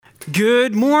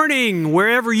Good morning,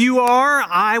 wherever you are.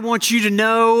 I want you to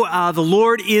know the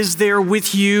Lord is there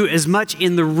with you as much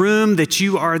in the room that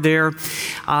you are there,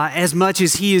 as much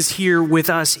as He is here with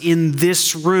us in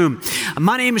this room.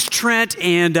 My name is Trent,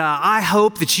 and I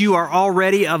hope that you are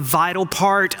already a vital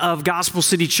part of Gospel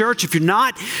City Church. If you're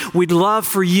not, we'd love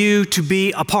for you to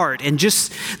be a part. And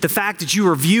just the fact that you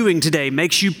are viewing today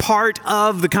makes you part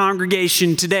of the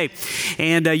congregation today.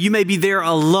 And you may be there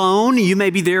alone. You may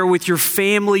be there with your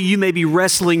family. You may be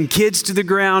wrestling kids to the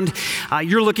ground.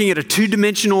 You're looking at a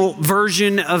two-dimensional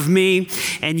version of me.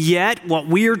 And yet, what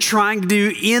we are trying to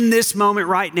do in this moment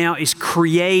right now is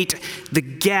create the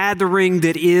gathering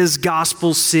that is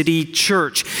Gospel City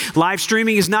Church. Live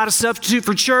streaming is not a substitute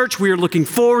for church. We are looking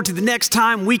forward to the next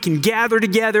time we can gather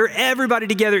together, everybody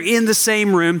together in the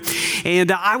same room.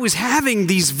 And I was having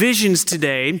these visions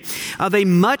today of a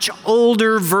much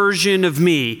older version of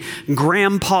me,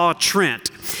 Grandpa Trent.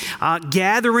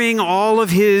 Gathering all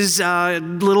of his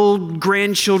little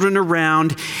grandchildren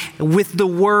around with the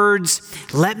words,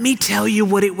 "Let me tell you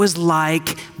what it was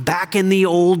like back in the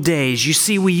old days." You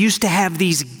see, we used to have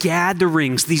these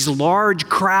gatherings, these large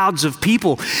crowds of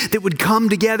people that would come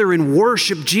together and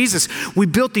worship Jesus. We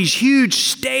built these huge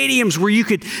stadiums where you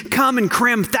could come and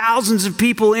cram thousands of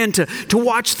people in to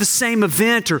watch the same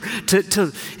event or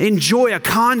to enjoy a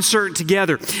concert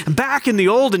together. Back in the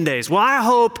olden days, well, I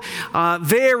hope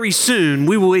very soon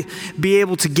we will be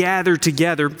able to gather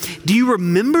together. Do you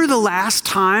remember the last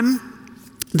time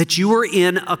that you were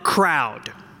in a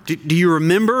crowd? Do you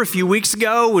remember a few weeks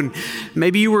ago when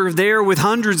maybe you were there with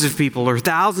hundreds of people or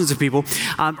thousands of people?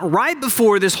 Right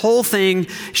before this whole thing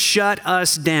shut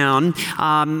us down,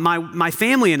 my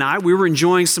family and I, we were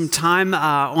enjoying some time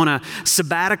on a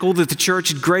sabbatical that the church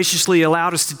had graciously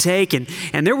allowed us to take. And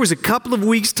there was a couple of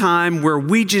weeks' time where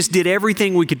we just did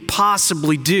everything we could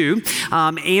possibly do.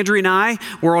 Andrea and I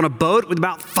were on a boat with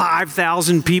about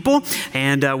 5,000 people.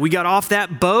 And we got off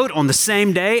that boat on the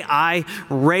same day. I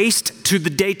raced to the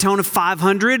Daytona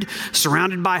 500,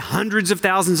 surrounded by hundreds of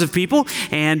thousands of people,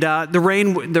 and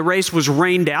the race was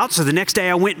rained out. So the next day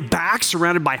I went back,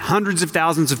 surrounded by hundreds of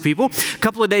thousands of people. A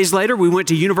couple of days later, we went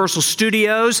to Universal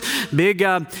Studios, big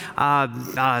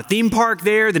theme park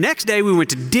there. The next day we went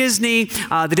to Disney.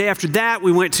 The day after that,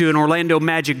 we went to an Orlando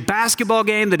Magic basketball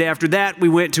game. The day after that, we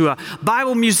went to a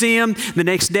Bible museum. The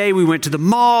next day, we went to the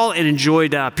mall and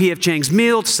enjoyed P.F. Chang's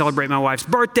meal to celebrate my wife's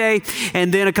birthday.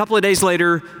 And then a couple of days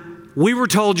later, we were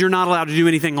told you're not allowed to do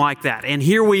anything like that. And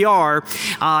here we are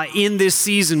in this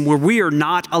season where we are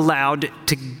not allowed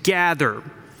to gather.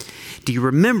 Do you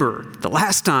remember the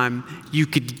last time you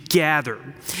could gather?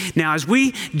 Now, as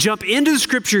we jump into the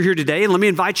scripture here today, and let me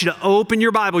invite you to open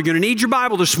your Bible. You're going to need your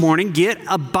Bible this morning. Get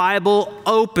a Bible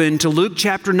open to Luke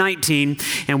chapter 19,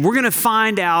 and we're going to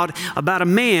find out about a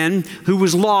man who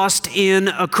was lost in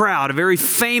a crowd, a very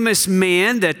famous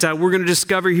man that we're going to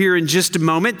discover here in just a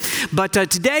moment. But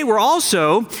today, we're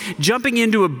also jumping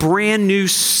into a brand new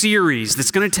series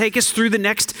that's going to take us through the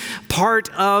next part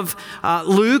of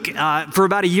Luke. For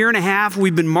about a year and a half,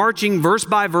 we've been marching verse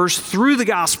by verse through the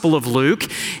Gospel of Luke,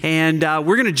 and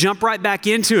we're going to jump right back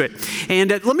into it. And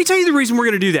let me tell you the reason we're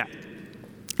going to do that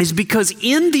is because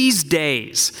in these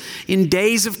days, in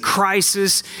days of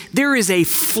crisis, there is a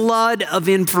flood of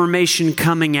information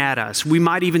coming at us. We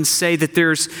might even say that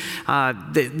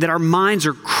that our minds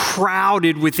are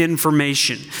crowded with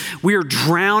information. We are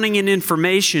drowning in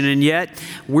information, and yet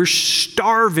we're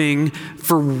starving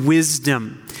for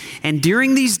wisdom. And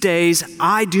during these days,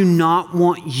 I do not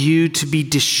want you to be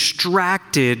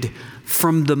distracted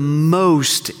from the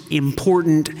most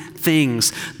important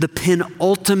things, the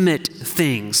penultimate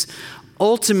things.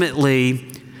 Ultimately,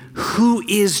 who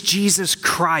is Jesus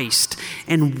Christ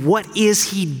and what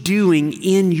is He doing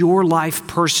in your life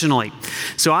personally?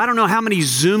 So I don't know how many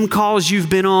Zoom calls you've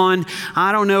been on.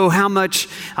 I don't know how much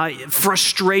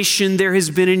frustration there has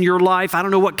been in your life. I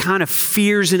don't know what kind of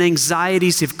fears and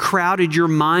anxieties have crowded your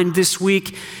mind this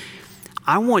week.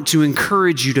 I want to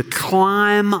encourage you to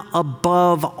climb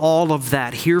above all of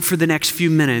that here for the next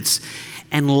few minutes,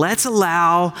 and let's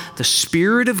allow the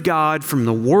Spirit of God from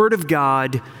the Word of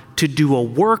God to do a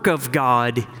work of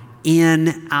God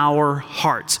in our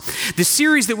hearts. The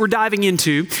series that we're diving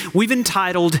into, we've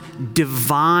entitled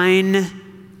Divine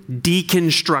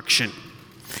Deconstruction.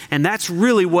 And that's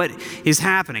really what is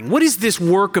happening. What is this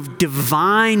work of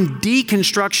divine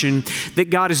deconstruction that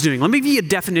God is doing? Let me give you a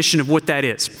definition of what that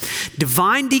is.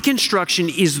 Divine deconstruction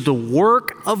is the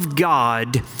work of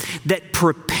God that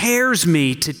prepares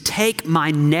me to take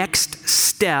my next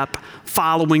step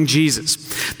following Jesus.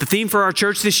 The theme for our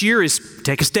church this year is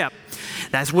take a step.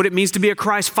 That's what it means to be a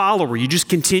Christ follower. You just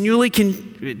continually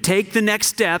can take the next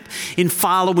step in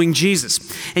following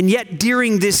Jesus. And yet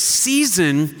during this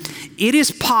season, it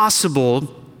is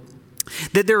possible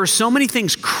that there are so many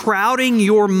things crowding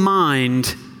your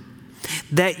mind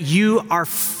that you are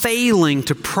failing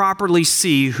to properly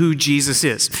see who Jesus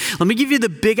is. Let me give you the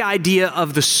big idea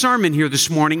of the sermon here this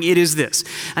morning. It is this: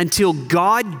 until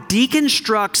God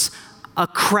deconstructs a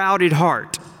crowded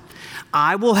heart,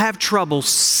 I will have trouble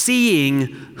seeing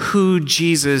who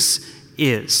Jesus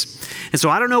is. And so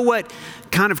I don't know what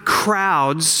kind of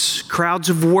crowds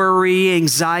of worry,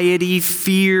 anxiety,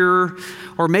 fear,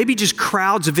 or maybe just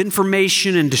crowds of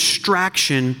information and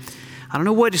distraction. I don't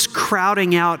know what is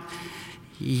crowding out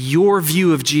your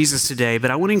view of Jesus today,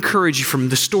 but I want to encourage you from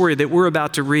the story that we're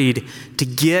about to read to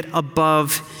get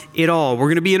above it all. We're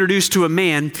going to be introduced to a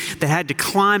man that had to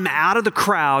climb out of the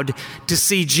crowd to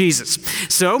see Jesus.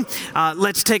 So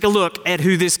let's take a look at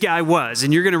who this guy was,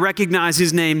 and you're going to recognize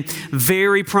his name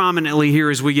very prominently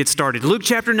here as we get started. Luke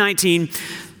chapter 19,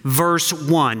 verse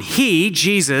 1. He,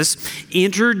 Jesus,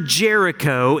 entered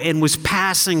Jericho and was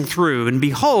passing through, and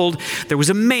behold, there was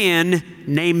a man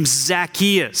named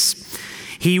Zacchaeus.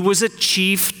 He was a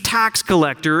chief tax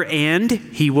collector, and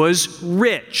he was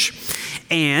rich.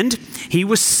 And he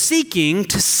was seeking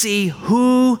to see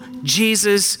who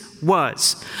Jesus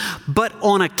was. But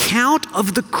on account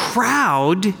of the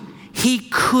crowd, he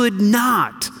could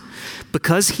not,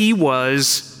 because he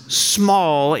was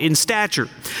small in stature.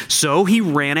 So he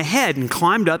ran ahead and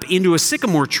climbed up into a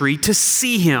sycamore tree to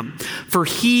see him, for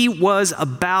he was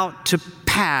about to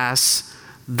pass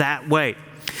that way.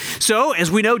 So,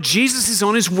 as we know, Jesus is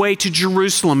on his way to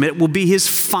Jerusalem. It will be his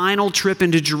final trip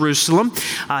into Jerusalem.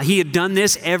 He had done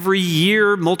this every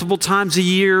year, multiple times a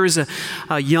year. As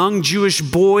a young Jewish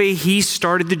boy, he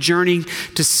started the journey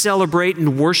to celebrate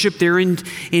and worship there in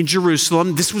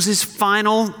Jerusalem. This was his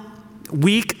final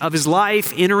week of his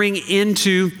life, entering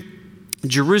into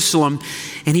Jerusalem,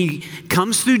 and he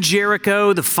comes through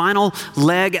Jericho, the final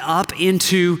leg up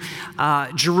into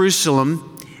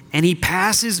Jerusalem, and he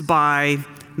passes by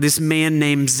this man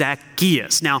named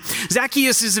Zacchaeus. Now,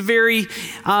 Zacchaeus is a very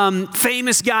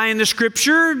famous guy in the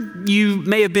scripture. You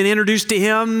may have been introduced to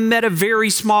him at a very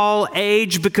small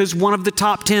age, because one of the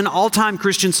top 10 all-time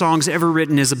Christian songs ever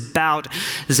written is about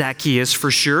Zacchaeus,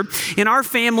 for sure. In our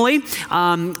family,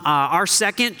 our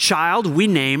second child, we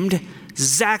named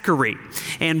Zachary.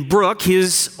 And Brooke,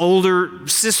 his older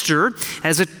sister,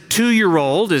 as a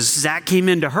 2-year-old, as Zach came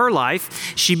into her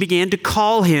life, she began to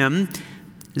call him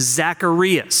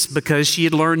Zacharias, because she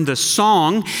had learned the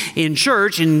song in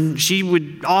church, and she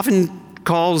would often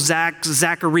call Zach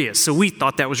Zacharias. So we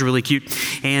thought that was really cute.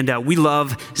 And we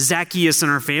love Zacchaeus in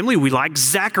our family. We like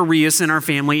Zacharias in our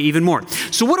family even more.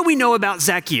 So what do we know about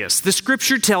Zacchaeus? The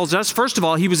scripture tells us, first of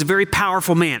all, he was a very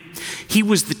powerful man. He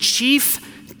was the chief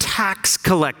tax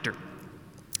collector.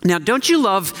 Now, don't you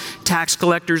love tax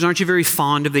collectors? Aren't you very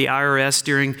fond of the IRS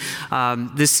during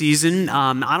this season?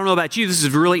 I don't know about you. This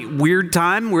is a really weird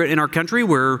time. We're in our country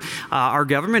where our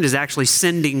government is actually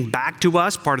sending back to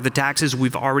us part of the taxes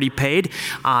we've already paid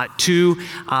to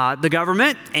the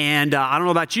government. And I don't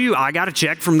know about you. I got a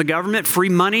check from the government, free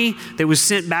money that was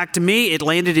sent back to me. It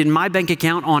landed in my bank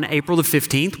account on April the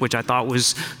 15th, which I thought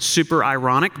was super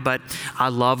ironic, but I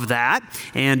love that.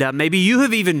 And maybe you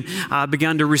have even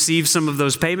begun to receive some of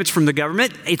those payments from the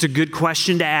government. It's a good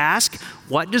question to ask.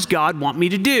 What does God want me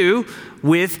to do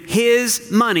with his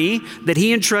money that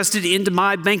he entrusted into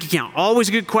my bank account? Always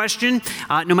a good question.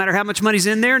 No matter how much money's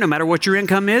in there, no matter what your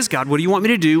income is, God, what do you want me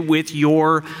to do with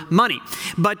your money?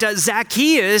 But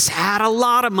Zacchaeus had a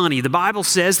lot of money. The Bible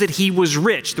says that he was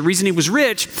rich. The reason he was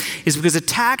rich is because a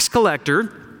tax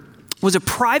collector was a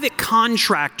private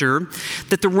contractor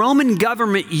that the Roman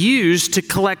government used to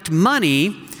collect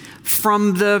money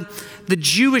from the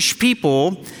Jewish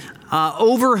people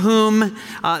over whom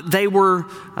they were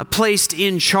placed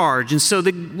in charge. And so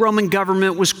the Roman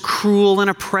government was cruel and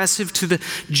oppressive to the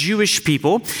Jewish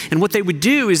people. And what they would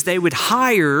do is they would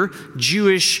hire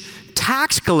Jewish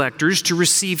tax collectors to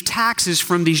receive taxes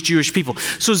from these Jewish people.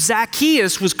 So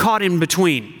Zacchaeus was caught in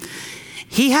between.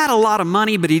 He had a lot of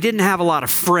money, but he didn't have a lot of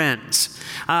friends.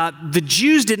 The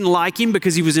Jews didn't like him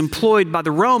because he was employed by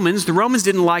the Romans. The Romans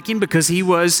didn't like him because he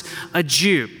was a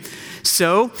Jew.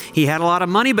 So he had a lot of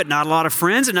money, but not a lot of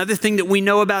friends. Another thing that we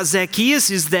know about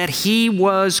Zacchaeus is that he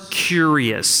was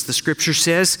curious. The scripture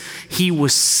says he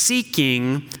was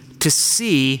seeking to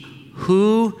see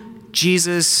who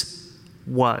Jesus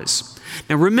was.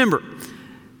 Now remember,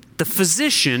 the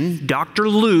physician, Dr.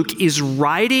 Luke, is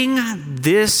writing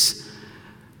this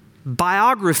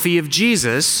biography of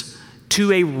Jesus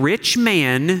to a rich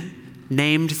man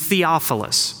named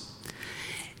Theophilus.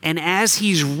 And as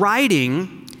he's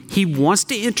writing, he wants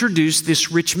to introduce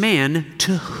this rich man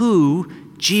to who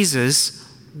Jesus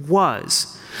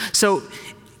was. So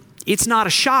it's not a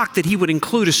shock that he would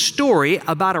include a story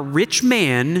about a rich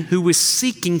man who was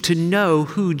seeking to know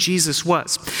who Jesus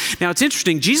was. Now, it's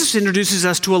interesting. Jesus introduces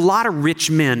us to a lot of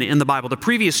rich men in the Bible. The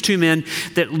previous two men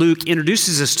that Luke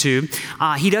introduces us to,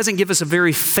 he doesn't give us a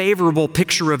very favorable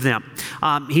picture of them.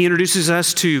 He introduces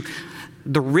us to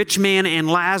the rich man and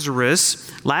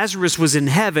Lazarus. Lazarus was in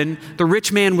heaven. The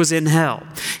rich man was in hell.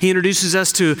 He introduces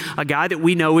us to a guy that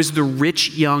we know as the rich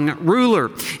young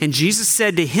ruler. And Jesus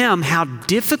said to him how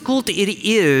difficult it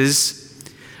is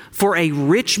for a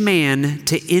rich man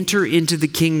to enter into the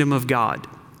kingdom of God.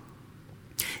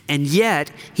 And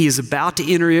yet, he is about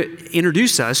to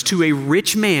introduce us to a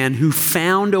rich man who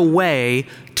found a way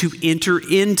to enter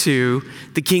into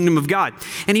the kingdom of God.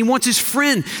 And he wants his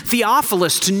friend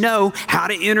Theophilus to know how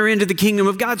to enter into the kingdom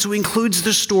of God. So he includes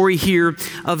the story here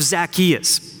of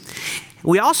Zacchaeus.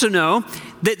 We also know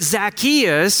that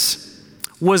Zacchaeus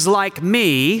was like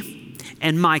me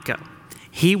and Micah.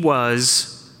 He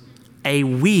was a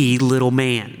wee little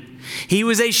man. He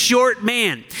was a short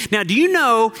man. Now, do you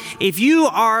know if you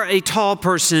are a tall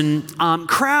person,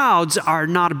 crowds are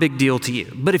not a big deal to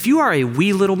you. But if you are a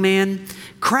wee little man,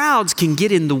 crowds can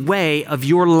get in the way of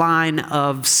your line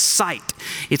of sight.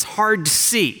 It's hard to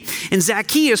see. And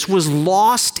Zacchaeus was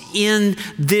lost in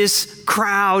this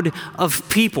crowd of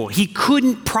people. He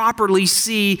couldn't properly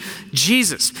see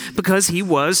Jesus because he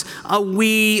was a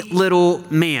wee little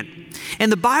man.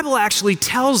 And the Bible actually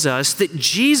tells us that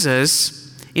Jesus,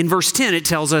 in verse 10, it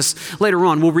tells us later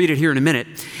on, we'll read it here in a minute,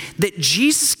 that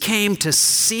Jesus came to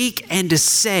seek and to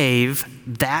save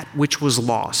that which was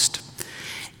lost.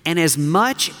 And as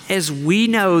much as we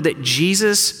know that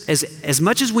as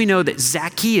much as we know that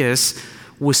Zacchaeus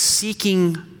was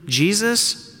seeking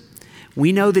Jesus,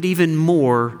 we know that even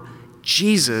more,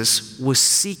 Jesus was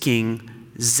seeking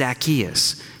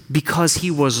Zacchaeus because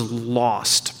he was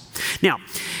lost. Now,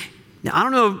 I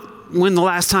don't know when the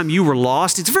last time you were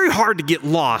lost. It's very hard to get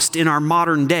lost in our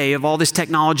modern day of all this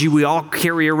technology. We all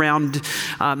carry around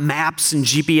maps and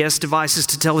GPS devices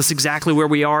to tell us exactly where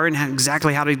we are and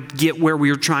exactly how to get where we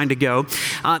are trying to go.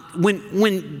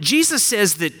 When Jesus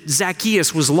says that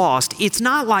Zacchaeus was lost, it's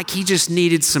not like he just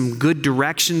needed some good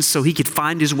directions so he could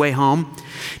find his way home.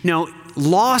 No,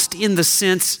 lost in the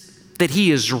sense that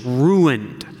he is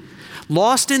ruined.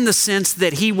 Lost in the sense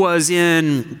that he was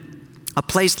in a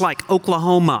place like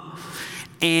Oklahoma,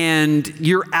 and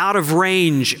you're out of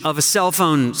range of a cell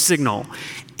phone signal,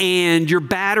 and your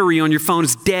battery on your phone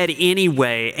is dead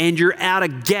anyway, and you're out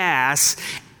of gas,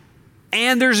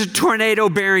 and there's a tornado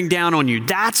bearing down on you.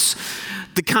 That's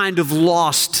the kind of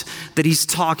lost that he's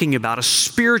talking about, a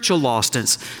spiritual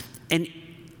lostness, and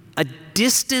a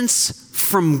distance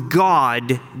from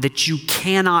God that you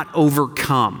cannot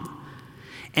overcome.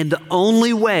 And the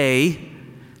only way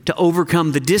to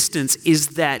overcome the distance is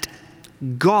that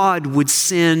God would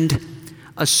send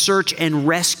a search and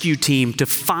rescue team to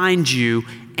find you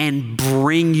and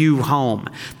bring you home.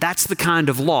 That's the kind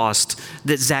of lost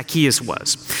that Zacchaeus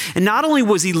was. And not only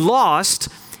was he lost,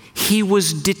 he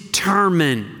was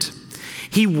determined.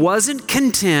 He wasn't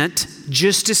content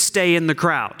just to stay in the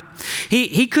crowd.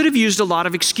 He could have used a lot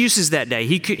of excuses that day.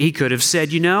 He could have said,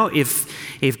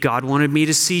 if God wanted me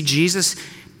to see Jesus,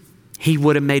 he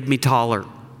would have made me taller.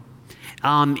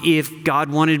 If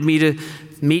God wanted me to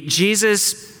meet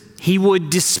Jesus, he would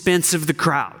dispense of the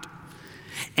crowd.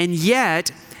 And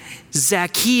yet,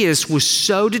 Zacchaeus was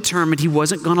so determined he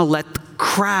wasn't going to let the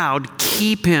crowd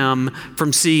keep him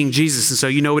from seeing Jesus. And so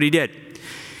you know what he did?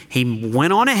 He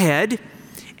went on ahead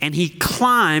and he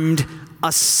climbed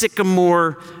a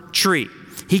sycamore tree.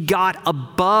 He got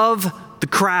above the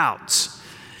crowds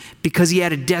because he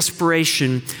had a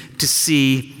desperation to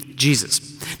see Jesus.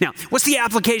 Now, what's the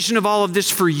application of all of this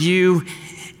for you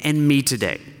and me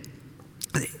today?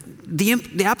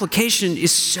 The application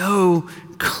is so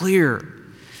clear.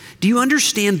 Do you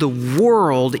understand the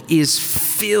world is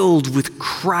filled with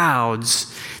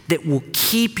crowds that will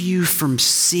keep you from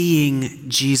seeing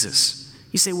Jesus?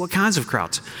 You say, what kinds of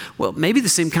crowds? Well, maybe the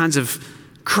same kinds of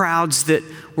crowds that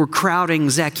were crowding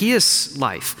Zacchaeus'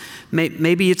 life.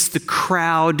 Maybe it's the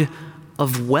crowd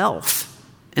of wealth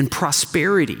and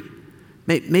prosperity.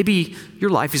 Maybe your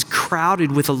life is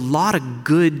crowded with a lot of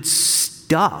good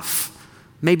stuff.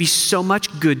 Maybe so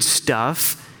much good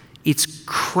stuff, it's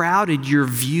crowded your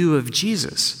view of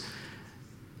Jesus.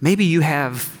 Maybe you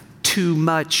have too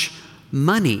much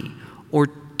money or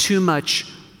too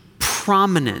much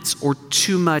prominence or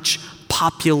too much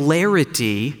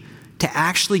popularity to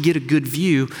actually get a good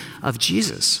view of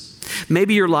Jesus.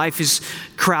 Maybe your life is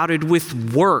crowded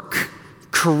with work,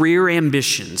 career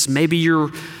ambitions. Maybe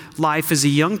your life as a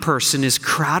young person is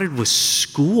crowded with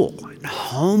school and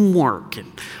homework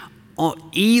and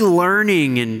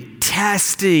e-learning and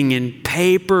testing and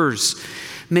papers.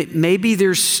 Maybe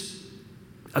there's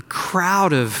a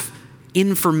crowd of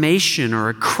information or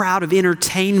a crowd of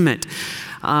entertainment.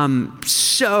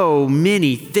 So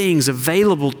many things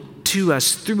available to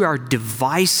us through our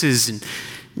devices and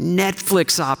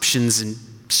Netflix options and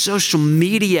social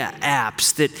media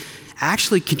apps that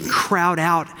actually can crowd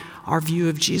out our view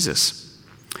of Jesus.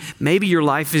 Maybe your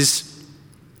life is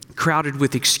crowded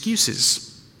with excuses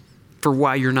for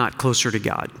why you're not closer to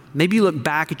God. Maybe you look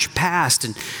back at your past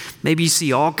and maybe you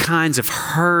see all kinds of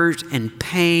hurt and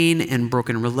pain and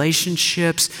broken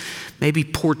relationships, maybe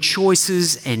poor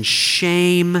choices and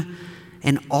shame,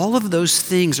 and all of those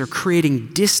things are creating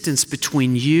distance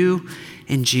between you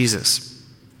and Jesus.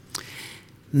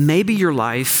 Maybe your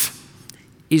life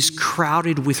is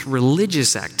crowded with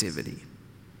religious activity.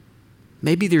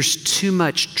 Maybe there's too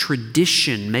much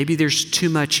tradition. Maybe there's too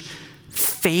much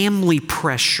family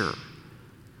pressure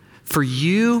for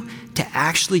you to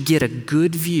actually get a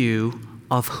good view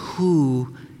of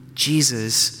who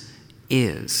Jesus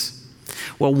is.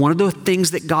 Well, one of the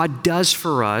things that God does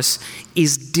for us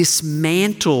is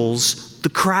dismantles the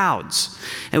crowds.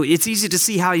 And it's easy to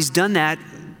see how he's done that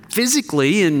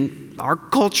physically in our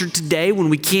culture today when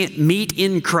we can't meet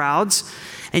in crowds.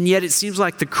 And yet it seems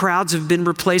like the crowds have been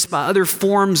replaced by other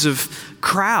forms of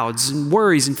crowds and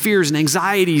worries and fears and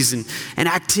anxieties and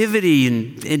activity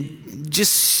and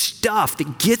just stuff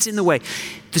that gets in the way.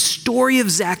 The story of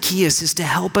Zacchaeus is to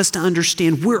help us to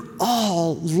understand we're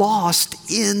all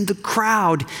lost in the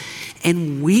crowd,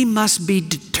 and we must be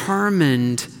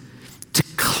determined to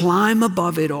climb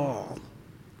above it all,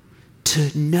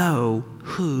 to know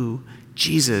who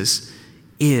Jesus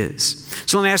is.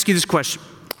 So let me ask you this question.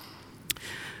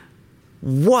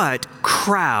 What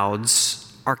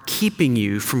crowds are keeping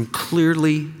you from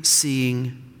clearly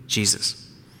seeing Jesus?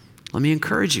 Let me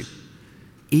encourage you,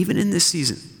 even in this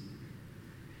season,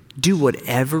 do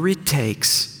whatever it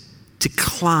takes to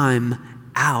climb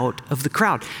out of the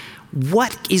crowd.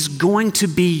 What is going to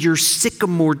be your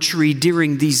sycamore tree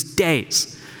during these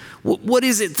days? What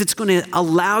is it that's going to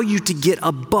allow you to get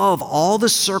above all the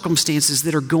circumstances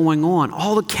that are going on,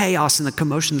 all the chaos and the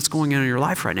commotion that's going on in your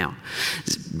life right now?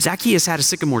 Zacchaeus had a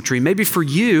sycamore tree. Maybe for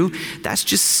you, that's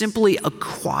just simply a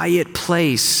quiet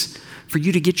place for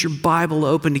you to get your Bible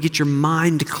open, to get your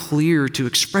mind clear, to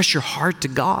express your heart to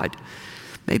God.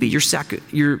 Maybe your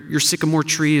sycamore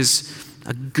tree is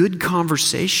a good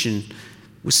conversation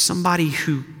with somebody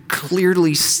who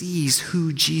clearly sees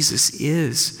who Jesus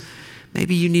is.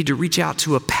 Maybe you need to reach out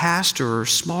to a pastor or a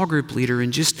small group leader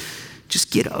and just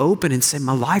get open and say,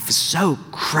 my life is so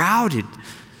crowded.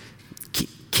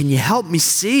 Can you help me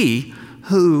see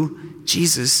who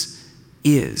Jesus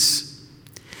is?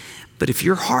 But if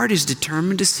your heart is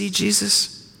determined to see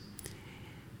Jesus,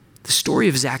 the story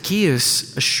of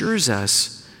Zacchaeus assures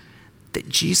us that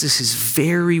Jesus is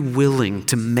very willing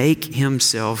to make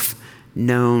himself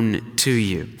known to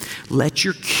you. Let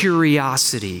your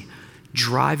curiosity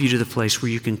drive you to the place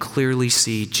where you can clearly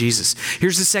see Jesus.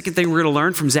 Here's the second thing we're going to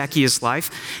learn from Zacchaeus'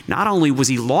 life. Not only was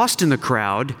he lost in the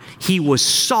crowd, he was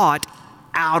sought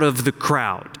out of the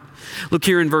crowd. Look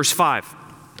here in verse 5.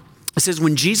 It says,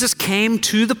 when Jesus came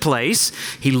to the place,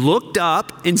 he looked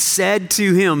up and said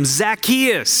to him,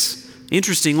 Zacchaeus.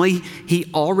 Interestingly, he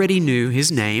already knew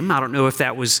his name. I don't know if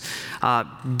that was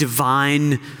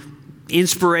divine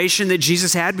inspiration that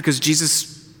Jesus had because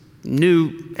Jesus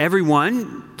knew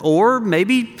everyone, or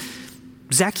maybe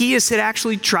Zacchaeus had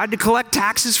actually tried to collect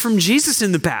taxes from Jesus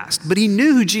in the past, but he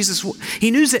knew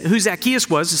who Zacchaeus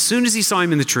was as soon as he saw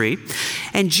him in the tree.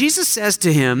 And Jesus says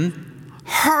to him,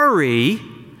 hurry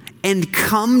and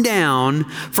come down,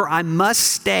 for I must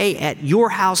stay at your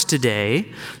house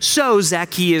today. So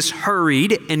Zacchaeus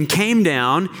hurried and came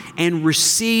down and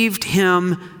received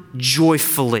him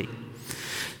joyfully.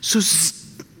 So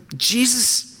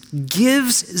Jesus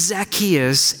gives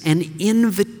Zacchaeus an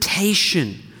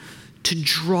invitation to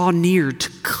draw near,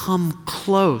 to come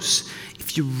close.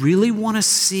 If you really want to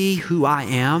see who I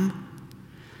am,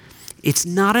 it's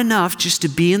not enough just to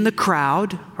be in the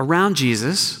crowd around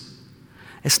Jesus.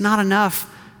 It's not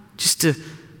enough just to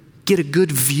get a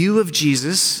good view of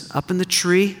Jesus up in the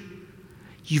tree.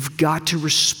 You've got to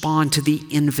respond to the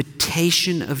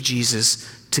invitation of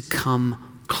Jesus to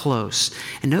come close.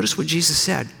 And notice what Jesus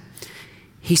said.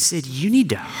 He said, you need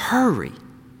to hurry.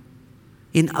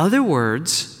 In other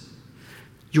words,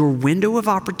 your window of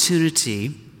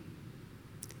opportunity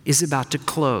is about to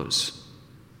close.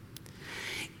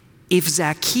 If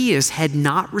Zacchaeus had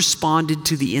not responded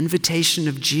to the invitation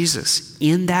of Jesus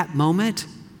in that moment,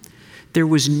 there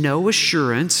was no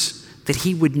assurance that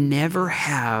he would never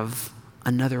have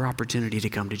another opportunity to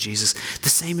come to Jesus. The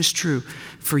same is true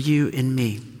for you and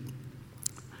me.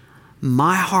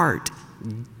 My heart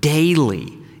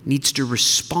daily needs to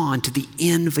respond to the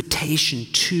invitation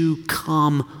to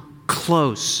come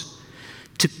close,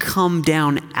 to come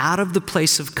down out of the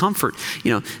place of comfort.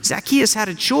 Zacchaeus had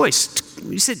a choice.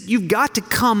 He said, you've got to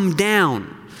come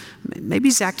down.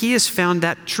 Maybe Zacchaeus found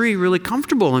that tree really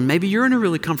comfortable, and maybe you're in a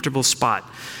really comfortable spot.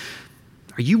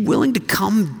 Are you willing to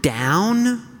come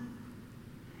down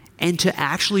and to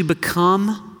actually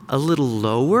become a little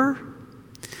lower?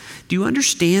 Do you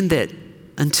understand that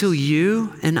until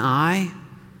you and I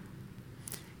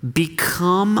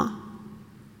become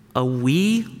a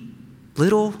wee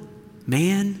little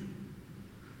man,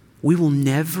 we will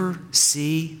never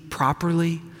see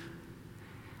properly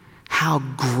how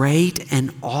great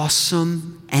and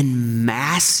awesome and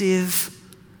massive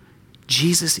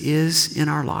Jesus is in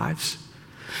our lives?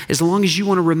 As long as you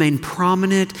want to remain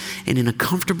prominent and in a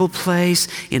comfortable place,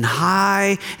 in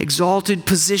high, exalted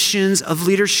positions of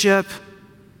leadership,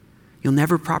 you'll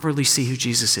never properly see who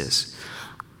Jesus is.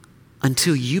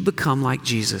 Until you become like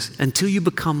Jesus, until you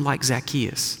become like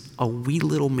Zacchaeus, a wee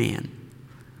little man,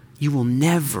 you will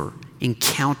never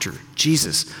encounter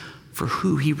Jesus for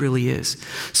who he really is.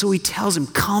 So he tells him,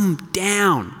 come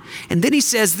down. And then he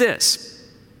says this,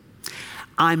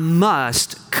 I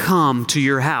must come to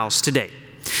your house today.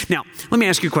 Now, let me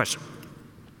ask you a question.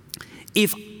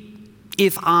 If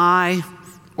I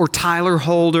or Tyler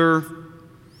Holder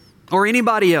or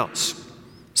anybody else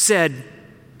said,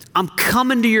 I'm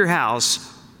coming to your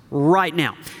house right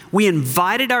now. We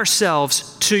invited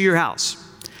ourselves to your house.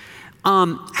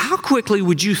 How quickly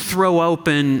would you throw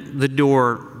open the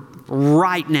door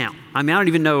right now? I mean, I don't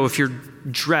even know if you're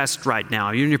dressed right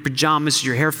now. You're in your pajamas,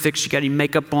 your hair fixed, you got any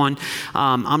makeup on.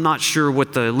 I'm not sure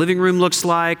what the living room looks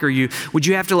like. Would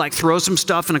you have to throw some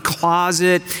stuff in a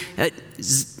closet?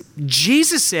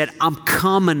 Jesus said, I'm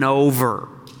coming over.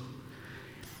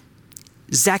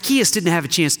 Zacchaeus didn't have a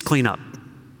chance to clean up.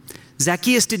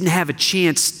 Zacchaeus didn't have a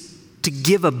chance to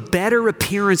give a better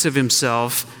appearance of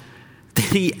himself than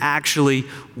he actually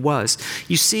was.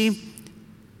 You see,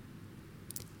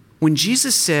 when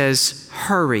Jesus says,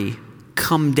 hurry,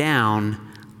 come down,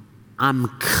 I'm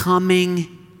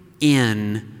coming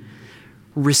in,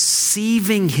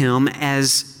 receiving him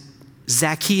as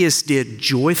Zacchaeus did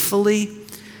joyfully,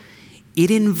 it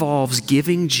involves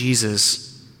giving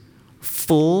Jesus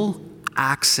full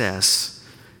access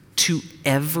to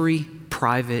every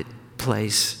private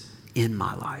place in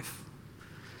my life.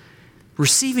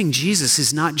 Receiving Jesus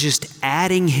is not just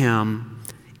adding him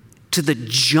to the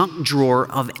junk drawer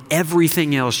of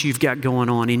everything else you've got going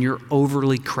on in your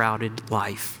overly crowded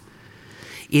life.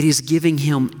 It is giving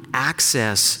him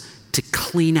access to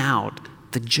clean out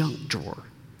the junk drawer.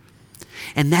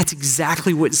 And that's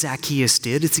exactly what Zacchaeus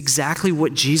did. It's exactly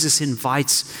what Jesus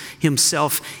invites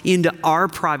himself into our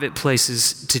private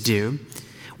places to do.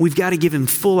 We've got to give him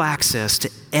full access to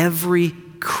every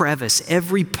crevice,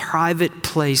 every private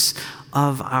place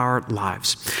of our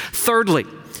lives. Thirdly,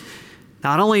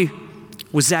 not only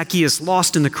was Zacchaeus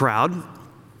lost in the crowd,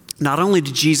 not only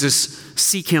did Jesus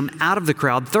seek him out of the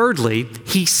crowd, thirdly,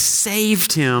 he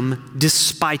saved him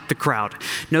despite the crowd.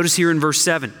 Notice here in verse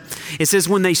 7, it says,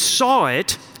 when they saw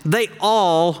it, they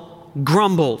all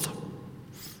grumbled,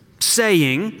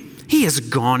 saying, he has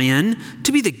gone in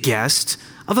to be the guest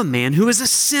of a man who is a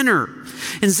sinner.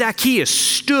 And Zacchaeus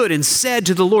stood and said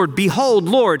to the Lord, behold,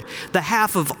 Lord, the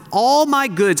half of all my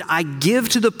goods I give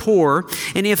to the poor,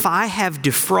 and if I have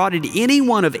defrauded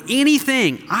anyone of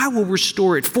anything, I will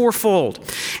restore it fourfold.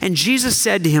 And Jesus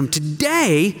said to him,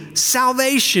 today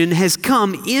salvation has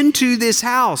come into this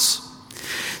house,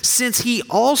 since he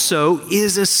also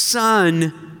is a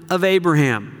son of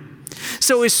Abraham.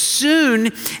 So as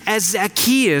soon as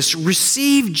Zacchaeus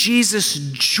received Jesus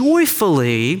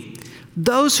joyfully,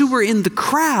 those who were in the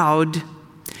crowd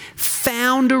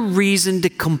found a reason to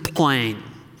complain.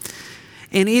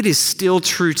 And it is still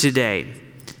true today.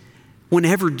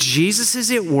 Whenever Jesus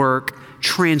is at work,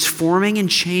 transforming and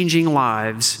changing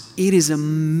lives, it is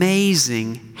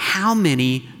amazing how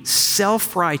many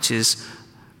self-righteous,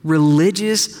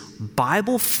 religious,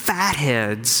 Bible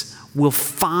fatheads will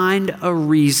find a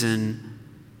reason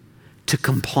to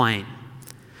complain.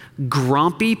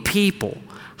 Grumpy people,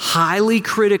 highly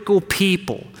critical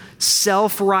people,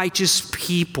 self-righteous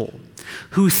people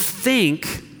who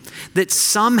think that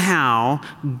somehow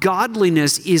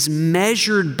godliness is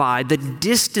measured by the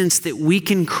distance that we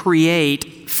can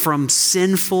create from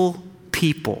sinful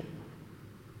people.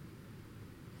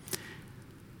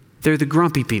 They're the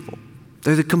grumpy people.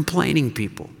 They're the complaining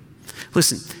people.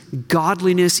 Listen,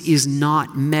 godliness is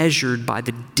not measured by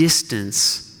the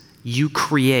distance you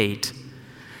create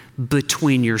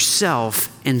between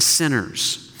yourself and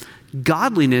sinners.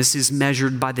 Godliness is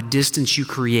measured by the distance you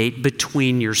create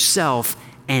between yourself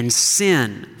and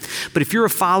sin. But if you're a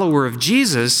follower of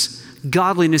Jesus,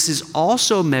 godliness is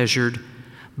also measured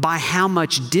by how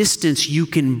much distance you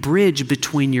can bridge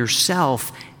between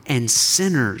yourself and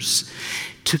sinners,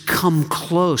 to come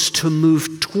close, to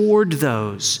move toward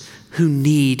those who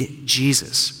need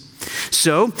Jesus.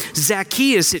 So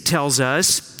Zacchaeus, it tells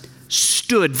us,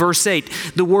 stood. Verse 8,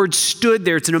 the word stood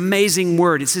there, it's an amazing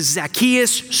word. It says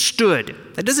Zacchaeus stood.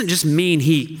 That doesn't just mean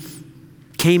he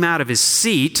came out of his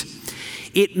seat.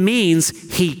 It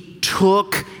means he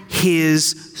took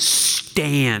his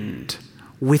stand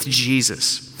with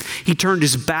Jesus. He turned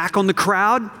his back on the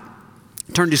crowd,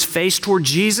 turned his face toward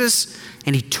Jesus,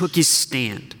 and he took his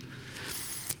stand.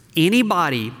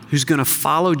 Anybody who's going to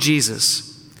follow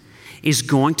Jesus is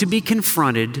going to be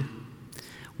confronted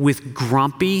with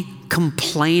grumpy,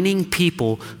 complaining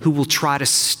people who will try to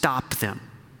stop them.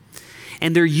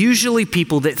 And they're usually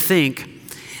people that think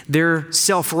they're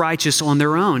self-righteous on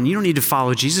their own. You don't need to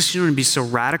follow Jesus. You don't need to be so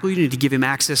radical. You don't need to give him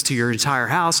access to your entire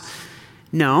house.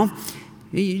 No,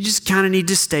 you just kind of need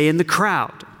to stay in the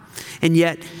crowd. And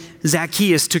yet,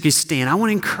 Zacchaeus took his stand. I want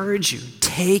to encourage you,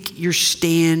 take your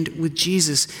stand with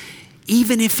Jesus,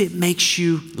 even if it makes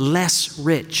you less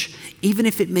rich, even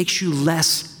if it makes you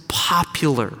less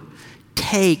popular.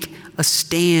 Take a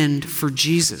stand for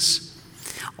Jesus.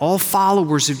 All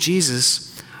followers of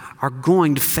Jesus are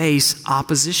going to face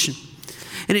opposition.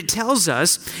 And it tells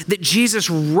us that Jesus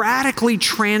radically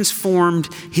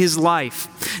transformed his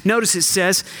life. Notice it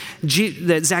says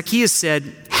that Zacchaeus said,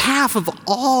 half of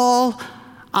all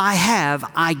I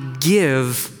have, I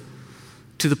give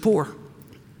to the poor.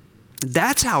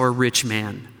 That's how a rich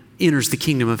man enters the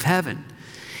kingdom of heaven.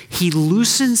 He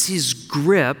loosens his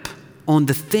grip on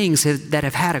the things that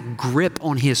have had a grip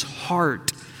on his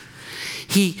heart.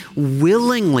 He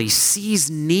willingly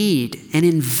sees need and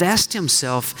invests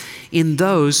himself in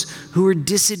those who are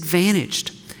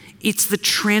disadvantaged. It's the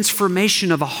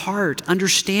transformation of a heart,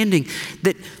 understanding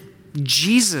that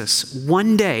Jesus,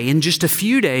 one day, in just a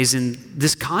few days in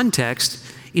this context,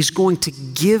 is going to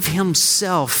give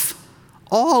himself,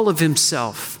 all of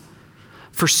himself,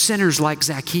 for sinners like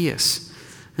Zacchaeus.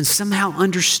 And somehow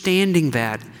understanding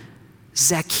that,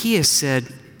 Zacchaeus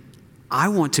said, I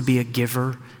want to be a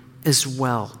giver as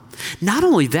well. Not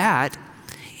only that,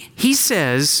 he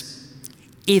says,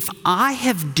 if I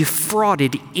have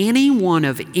defrauded anyone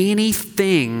of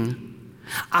anything,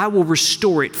 I will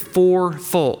restore it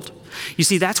fourfold. You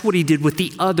see, that's what he did with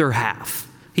the other half.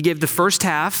 He gave the first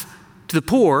half to the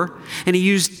poor, and he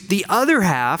used the other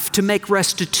half to make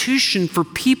restitution for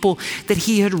people that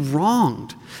he had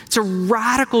wronged. It's a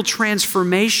radical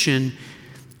transformation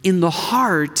in the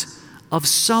heart of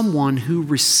someone who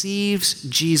receives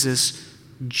Jesus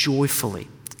joyfully.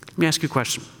 Let me ask you a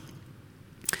question.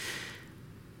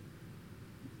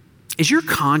 Is your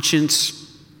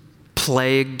conscience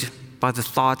plagued by the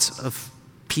thoughts of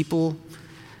people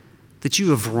that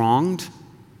you have wronged,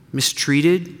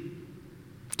 mistreated,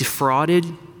 defrauded,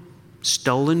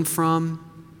 stolen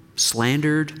from,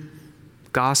 slandered,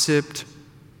 gossiped,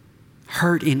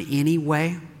 hurt in any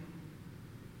way?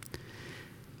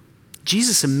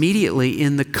 Jesus immediately,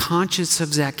 in the conscience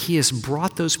of Zacchaeus,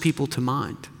 brought those people to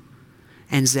mind.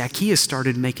 And Zacchaeus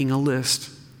started making a list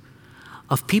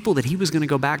of people that he was going to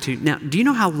go back to. Now, do you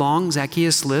know how long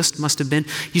Zacchaeus' list must have been?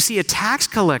 You see, a tax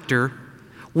collector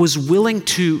was willing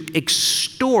to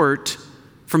extort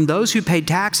from those who paid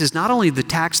taxes, not only the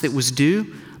tax that was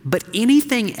due, but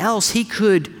anything else he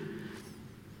could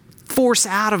force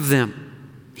out of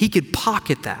them. He could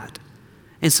pocket that.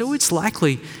 And so it's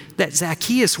likely that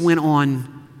Zacchaeus went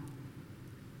on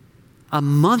a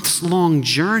months-long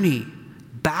journey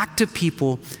back to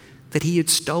people that he had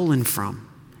stolen from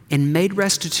and made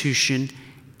restitution,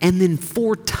 and then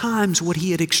 4 times what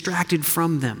he had extracted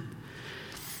from them.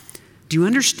 Do you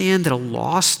understand that a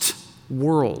lost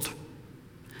world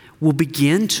will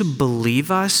begin to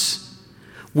believe us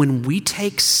when we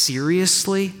take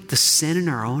seriously the sin in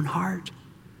our own heart?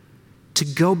 To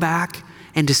go back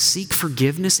and to seek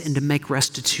forgiveness and to make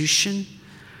restitution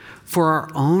for our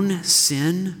own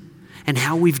sin and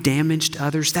how we've damaged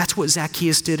others. That's what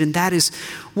Zacchaeus did, and that is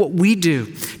what we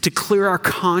do to clear our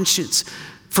conscience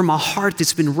from a heart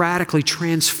that's been radically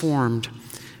transformed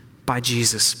by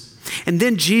Jesus. And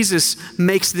then Jesus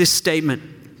makes this statement.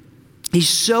 He's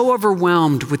so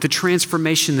overwhelmed with the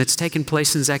transformation that's taken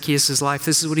place in Zacchaeus' life.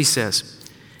 This is what he says.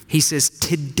 He says,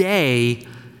 today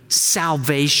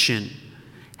salvation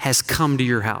has come to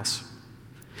your house.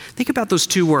 Think about those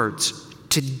two words.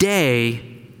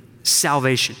 Today,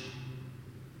 salvation.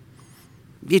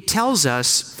 It tells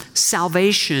us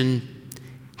salvation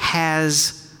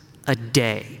has a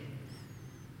day.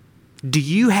 Do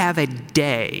you have a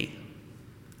day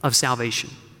of salvation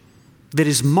that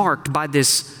is marked by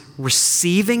this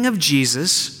receiving of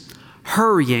Jesus,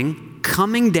 hurrying,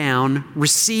 coming down,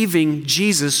 receiving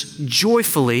Jesus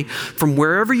joyfully from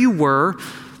wherever you were,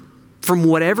 from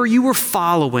whatever you were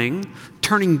following,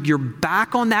 turning your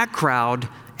back on that crowd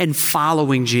and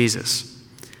following Jesus?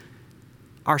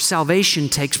 Our salvation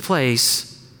takes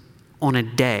place on a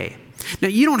day. Now,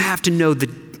 you don't have to know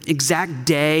the exact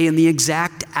day and the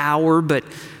exact hour, but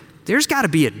there's got to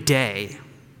be a day.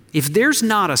 If there's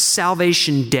not a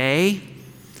salvation day,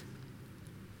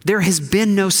 there has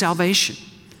been no salvation.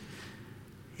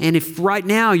 And if right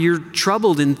now you're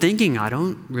troubled in thinking, I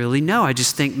don't really know, I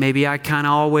just think maybe I kind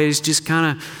of always just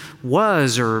kind of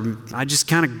was, or I just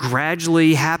kind of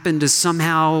gradually happened to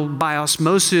somehow by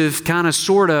osmosis kind of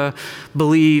sort of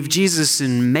believe Jesus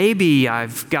and maybe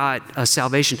I've got a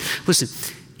salvation. Listen,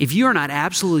 if you are not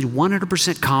absolutely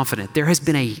 100% confident there has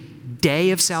been a day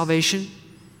of salvation,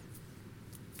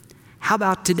 how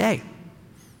about today?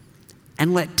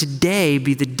 And let today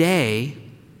be the day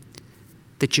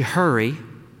that you hurry,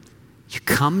 you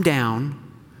come down,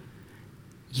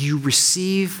 you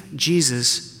receive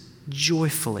Jesus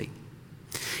joyfully.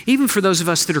 Even for those of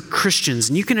us that are Christians,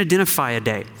 and you can identify a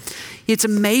day, it's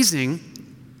amazing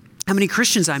how many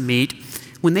Christians I meet,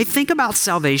 when they think about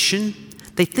salvation,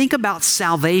 they think about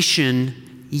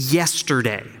salvation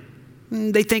yesterday.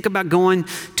 They think about going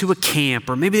to a camp,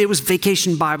 or maybe it was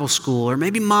vacation Bible school, or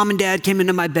maybe mom and dad came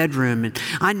into my bedroom and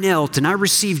I knelt and I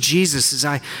received Jesus as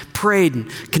I prayed and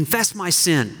confessed my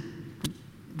sin.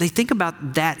 They think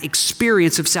about that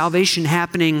experience of salvation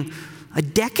happening a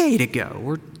decade ago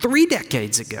or 3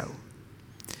 decades ago.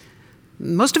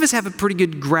 Most of us have a pretty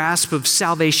good grasp of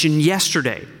salvation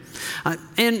yesterday.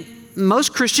 And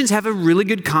most Christians have a really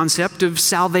good concept of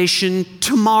salvation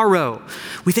tomorrow.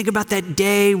 We think about that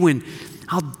day when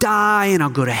I'll die and I'll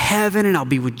go to heaven and I'll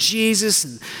be with Jesus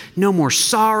and no more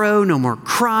sorrow, no more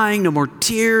crying, no more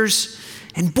tears.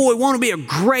 And boy, won't it be a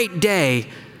great day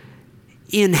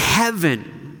in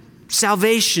heaven,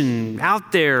 salvation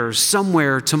out there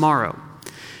somewhere tomorrow.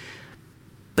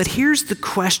 But here's the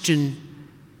question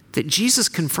that Jesus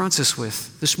confronts us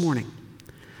with this morning.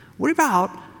 What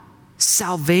about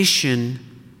salvation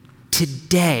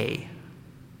today?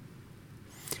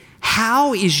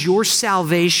 How is your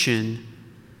salvation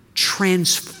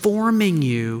transforming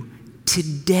you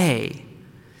today?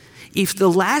 If the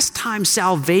last time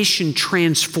salvation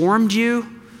transformed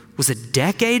you was a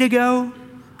decade ago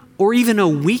or even a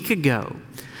week ago,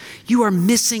 you are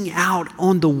missing out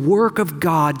on the work of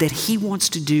God that He wants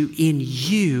to do in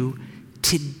you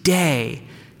today.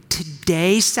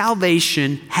 Today,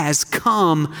 salvation has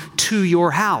come to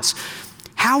your house.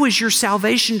 How is your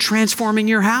salvation transforming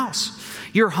your house?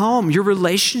 Your home, your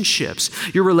relationships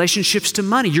to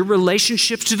money, your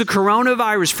relationships to the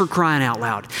coronavirus, for crying out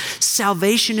loud.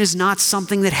 Salvation is not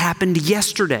something that happened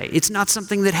yesterday. It's not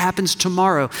something that happens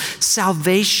tomorrow.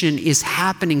 Salvation is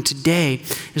happening today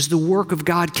as the work of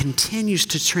God continues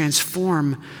to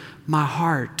transform my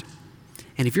heart.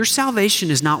 And if your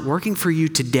salvation is not working for you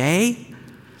today,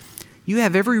 you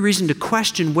have every reason to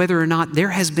question whether or not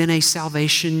there has been a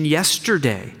salvation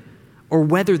yesterday, or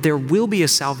whether there will be a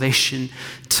salvation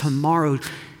tomorrow.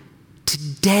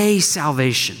 Today,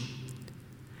 salvation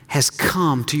has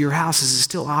come to your house. Is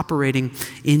still operating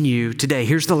in you today.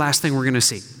 Here's the last thing we're going to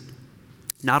see.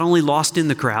 Not only lost in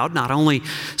the crowd, not only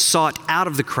sought out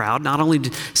of the crowd, not only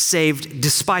saved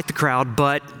despite the crowd,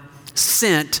 but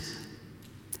sent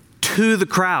to the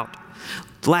crowd.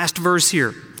 Last verse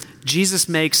here. Jesus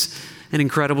makes an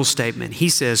incredible statement. He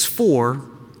says, "For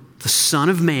the Son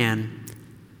of Man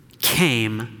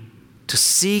came to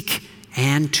seek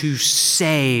and to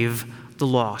save the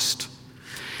lost."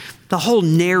 The whole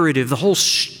narrative, the whole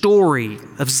story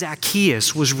of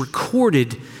Zacchaeus was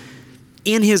recorded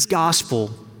in his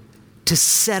gospel to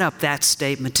set up that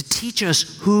statement, to teach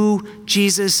us who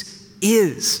Jesus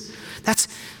is.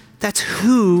 That's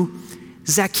who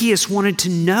Zacchaeus wanted to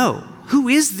know. Who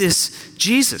is this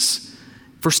Jesus?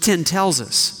 Verse 10 tells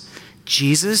us,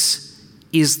 Jesus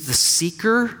is the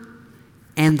seeker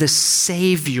and the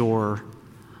Savior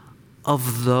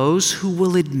of those who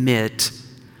will admit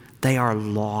they are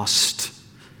lost.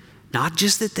 Not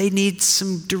just that they need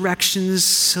some directions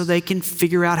so they can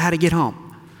figure out how to get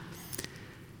home.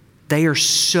 They are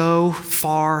so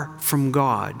far from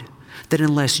God that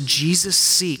unless Jesus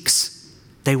seeks,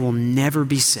 they will never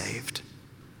be saved.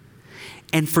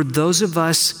 And for those of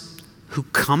us who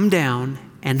come down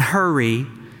and hurry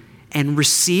and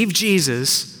receive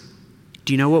Jesus,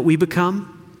 do you know what we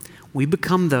become? We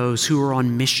become those who are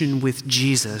on mission with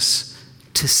Jesus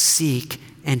to seek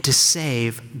and to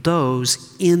save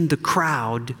those in the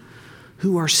crowd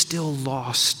who are still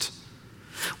lost.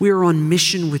 We are on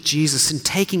mission with Jesus, and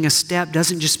taking a step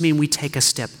doesn't just mean we take a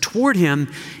step toward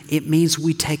him, it means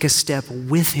we take a step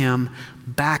with him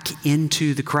back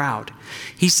into the crowd.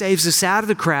 He saves us out of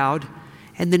the crowd,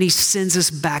 and then he sends us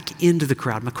back into the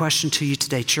crowd. My question to you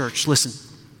today, church, listen.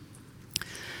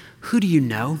 Who do you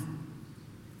know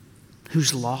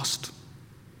who's lost?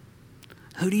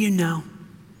 Who do you know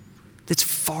that's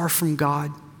far from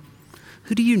God?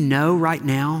 Who do you know right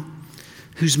now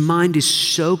whose mind is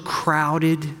so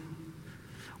crowded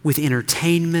with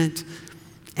entertainment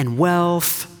and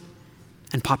wealth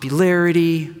and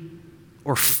popularity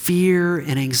or fear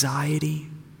and anxiety?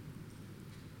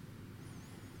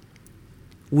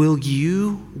 Will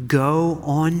you go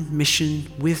on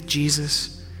mission with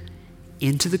Jesus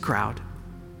into the crowd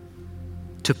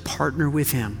to partner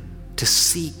with him, to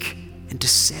seek and to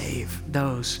save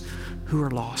those who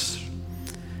are lost?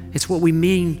 It's what we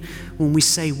mean when we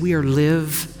say we are to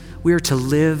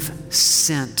live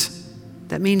sent.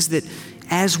 That means that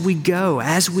as we go,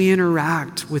 as we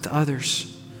interact with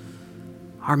others,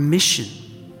 our mission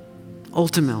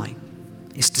ultimately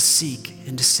is to seek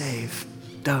and to save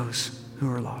those who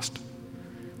are lost.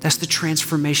 That's the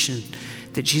transformation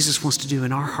that Jesus wants to do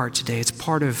in our heart today. It's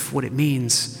part of what it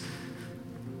means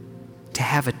to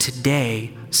have a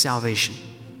today salvation.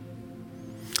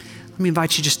 Let me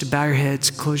invite you just to bow your heads,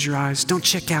 close your eyes. Don't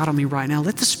check out on me right now.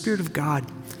 Let the Spirit of God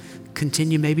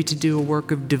continue maybe to do a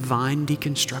work of divine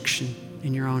deconstruction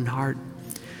in your own heart.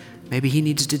 Maybe he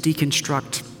needs to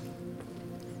deconstruct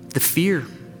the fear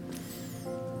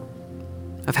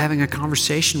of having a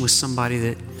conversation with somebody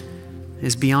that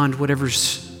is beyond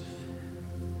whatever's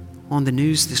on the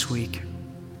news this week,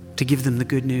 to give them the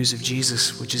good news of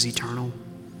Jesus, which is eternal.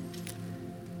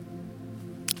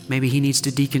 Maybe he needs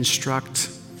to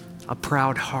deconstruct a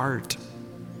proud heart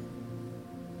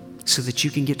so that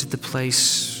you can get to the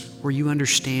place where you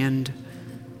understand,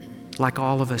 like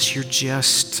all of us, you're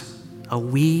just a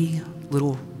wee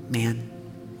little man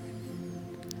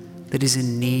that is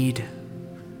in need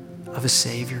of a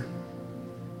Savior.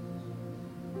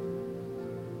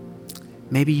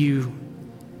 Maybe you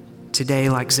today,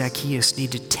 like Zacchaeus,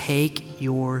 need to take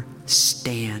your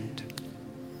stand.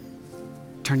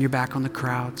 Turn your back on the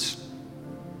crowds.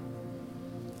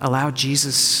 Allow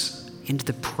Jesus into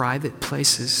the private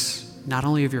places, not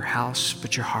only of your house,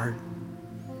 but your heart.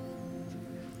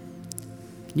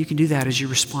 And you can do that as you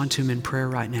respond to him in prayer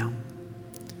right now.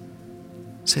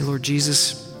 Say, Lord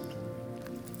Jesus,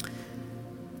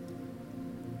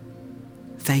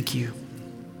 thank you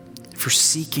for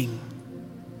seeking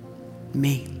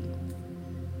me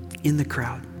in the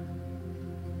crowd.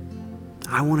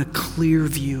 I want a clear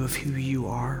view of who you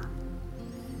are.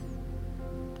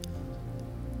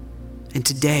 And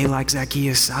today, like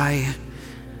Zacchaeus, I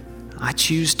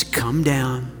choose to come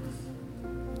down,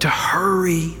 to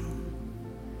hurry,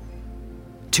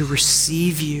 to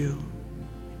receive you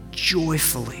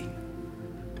joyfully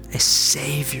as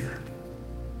Savior.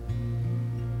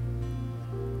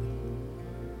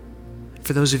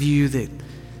 For those of you that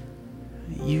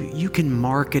you can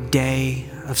mark a day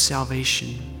of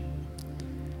salvation,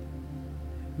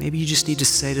 maybe you just need to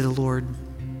say to the Lord,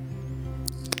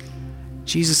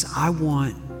 Jesus, I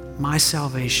want my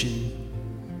salvation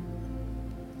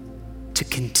to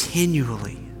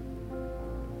continually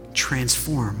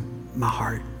transform my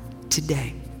heart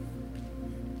today.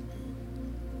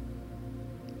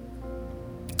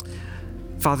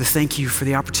 Father, thank you for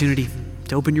the opportunity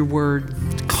to open your word,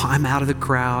 to climb out of the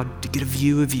crowd, to get a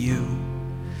view of you.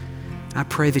 I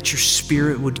pray that your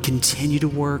Spirit would continue to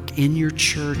work in your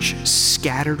church,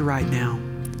 scattered right now,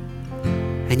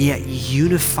 and yet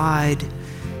unified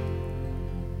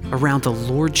around the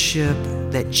lordship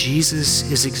that Jesus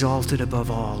is exalted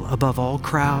above all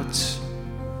crowds.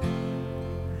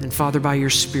 And Father, by your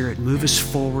Spirit, move us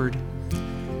forward,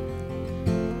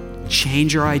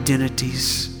 change our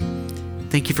identities.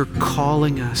 Thank you for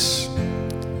calling us,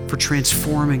 for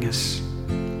transforming us,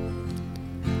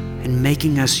 and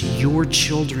making us your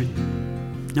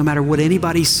children. No matter what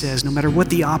anybody says, no matter what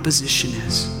the opposition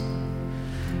is,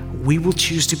 we will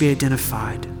choose to be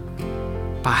identified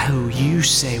by who you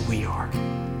say we are.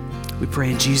 We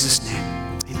pray in Jesus' name.